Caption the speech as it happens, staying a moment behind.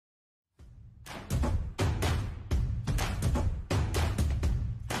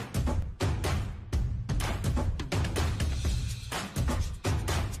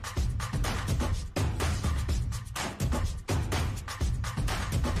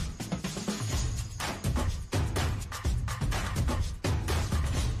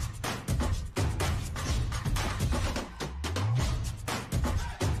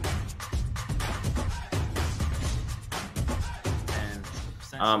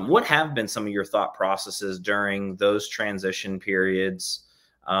What have been some of your thought processes during those transition periods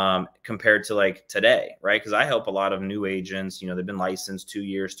compared to like today, right? Because I help a lot of new agents, you know, they've been licensed 2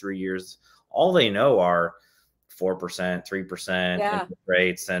 years, 3 years. All they know are 4%, 3% interest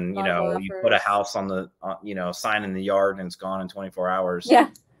rates. And, you know, you put a house on the, you know, sign in the yard and it's gone in 24 hours. Yeah.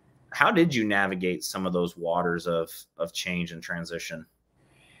 How did you navigate some of those waters of change and transition?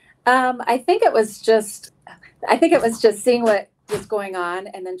 I think it was just seeing what was going on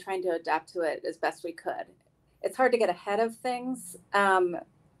and then trying to adapt to it as best we could. It's hard to get ahead of things.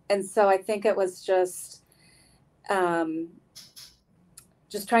 And so I think it was just trying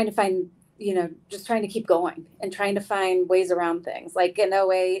to find, you know, just trying to keep going and trying to find ways around things. Like in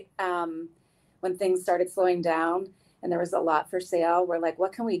 2008, when things started slowing down and there was a lot for sale, we're like,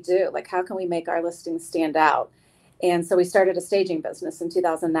 what can we do? Like, how can we make our listings stand out? And so we started a staging business in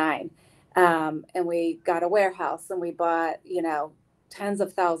 2009. And we got a warehouse and we bought, you know, tens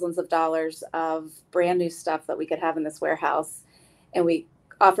of thousands of dollars of brand new stuff that we could have in this warehouse. And we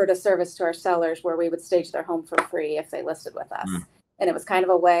offered a service to our sellers where we would stage their home for free if they listed with us. And it was kind of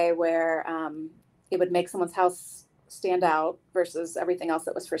a way where it would make someone's house stand out versus everything else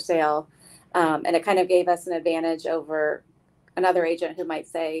that was for sale. And it kind of gave us an advantage over another agent who might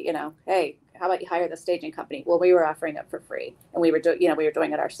say, you know, hey, how about you hire the staging company? Well, we were offering it for free and we were doing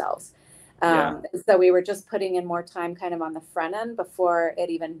it ourselves. So we were just putting in more time kind of on the front end before it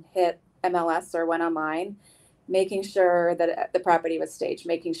even hit MLS or went online, making sure that the property was staged,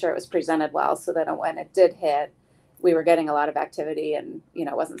 making sure it was presented well so that when it did hit, we were getting a lot of activity and, you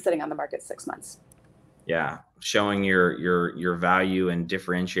know, wasn't sitting on the market 6 months. Yeah. Showing your value and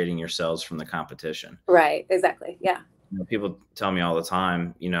differentiating yourselves from the competition. Right. Exactly. Yeah. You know, people tell me all the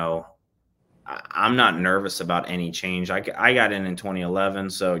time, you know, I'm not nervous about any change. I got in 2011.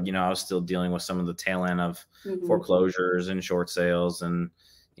 So, you know, I was still dealing with some of the tail end of foreclosures and short sales and,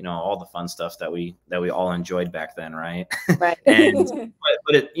 you know, all the fun stuff that we all enjoyed back then. Right. Right. And,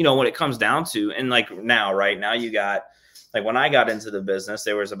 but it, you know, when it comes down to, and like now, right now you got, like when I got into the business,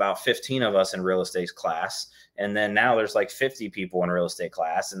 there was about 15 of us in real estate class. And then now there's like 50 people in real estate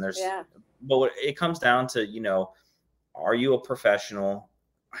class. And but what it comes down to, you know, are you a professional?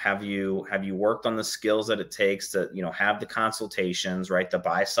 Have you worked on the skills that it takes to, you know, have the consultations, right? The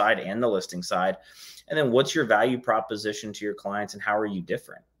buy side and the listing side. And then what's your value proposition to your clients and how are you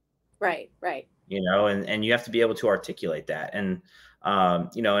different? Right. Right. You know, and you have to be able to articulate that. And,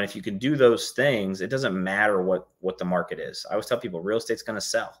 you know, and if you can do those things, it doesn't matter what the market is. I always tell people real estate's going to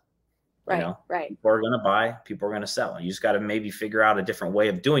sell. Right. You know, right. People are going to buy, people are going to sell. You just got to maybe figure out a different way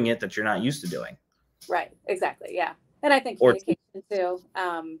of doing it that you're not used to doing. Right. Exactly. Yeah. And I think communication too.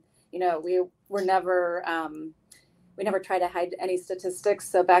 You know, we never try to hide any statistics.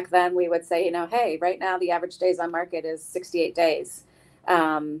 So back then we would say, you know, hey, right now the average days on market is 68 days.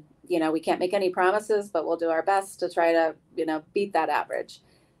 You know, we can't make any promises, but we'll do our best to try to, you know, beat that average.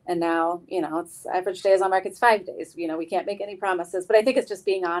 And now, you know, it's average days on market's 5 days. You know, we can't make any promises, but I think it's just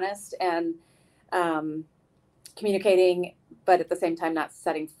being honest and communicating, but at the same time, not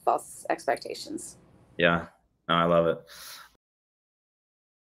setting false expectations. Yeah. No, I love it.